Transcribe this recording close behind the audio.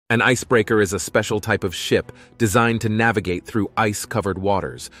An icebreaker is a special type of ship designed to navigate through ice-covered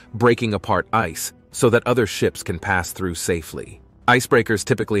waters, breaking apart ice so that other ships can pass through safely. Icebreakers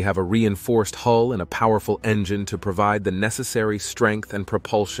typically have a reinforced hull and a powerful engine to provide the necessary strength and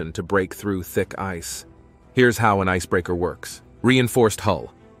propulsion to break through thick ice. Here's how an icebreaker works. Reinforced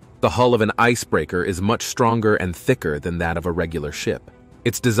hull. The hull of an icebreaker is much stronger and thicker than that of a regular ship.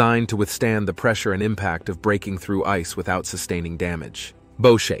 It's designed to withstand the pressure and impact of breaking through ice without sustaining damage.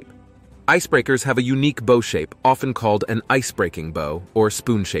 Bow shape. Icebreakers have a unique bow shape, often called an icebreaking bow or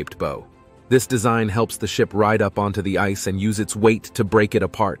spoon-shaped bow. This design helps the ship ride up onto the ice and use its weight to break it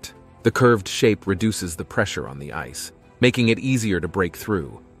apart. The curved shape reduces the pressure on the ice, making it easier to break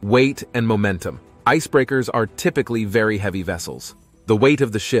through. Weight and momentum. Icebreakers are typically very heavy vessels. The weight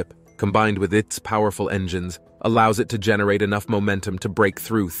of the ship, combined with its powerful engines, allows it to generate enough momentum to break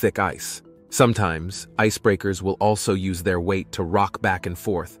through thick ice. Sometimes, icebreakers will also use their weight to rock back and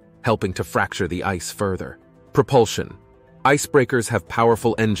forth, helping to fracture the ice further. Propulsion. Icebreakers have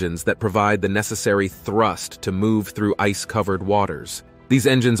powerful engines that provide the necessary thrust to move through ice-covered waters. These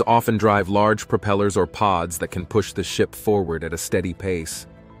engines often drive large propellers or pods that can push the ship forward at a steady pace.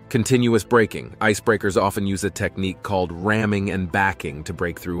 Continuous braking. Icebreakers often use a technique called ramming and backing to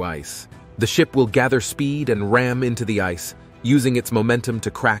break through ice. The ship will gather speed and ram into the ice, using its momentum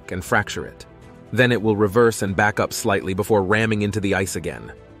to crack and fracture it. Then it will reverse and back up slightly before ramming into the ice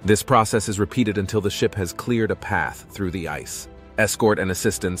again. This process is repeated until the ship has cleared a path through the ice. Escort and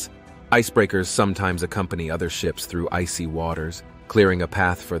assistance. Icebreakers sometimes accompany other ships through icy waters, clearing a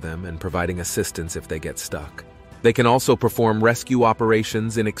path for them and providing assistance if they get stuck. They can also perform rescue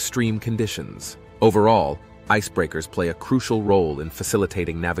operations in extreme conditions. Overall, icebreakers play a crucial role in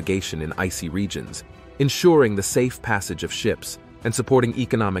facilitating navigation in icy regions, ensuring the safe passage of ships, and supporting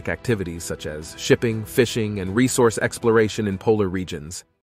economic activities such as shipping, fishing, and resource exploration in polar regions.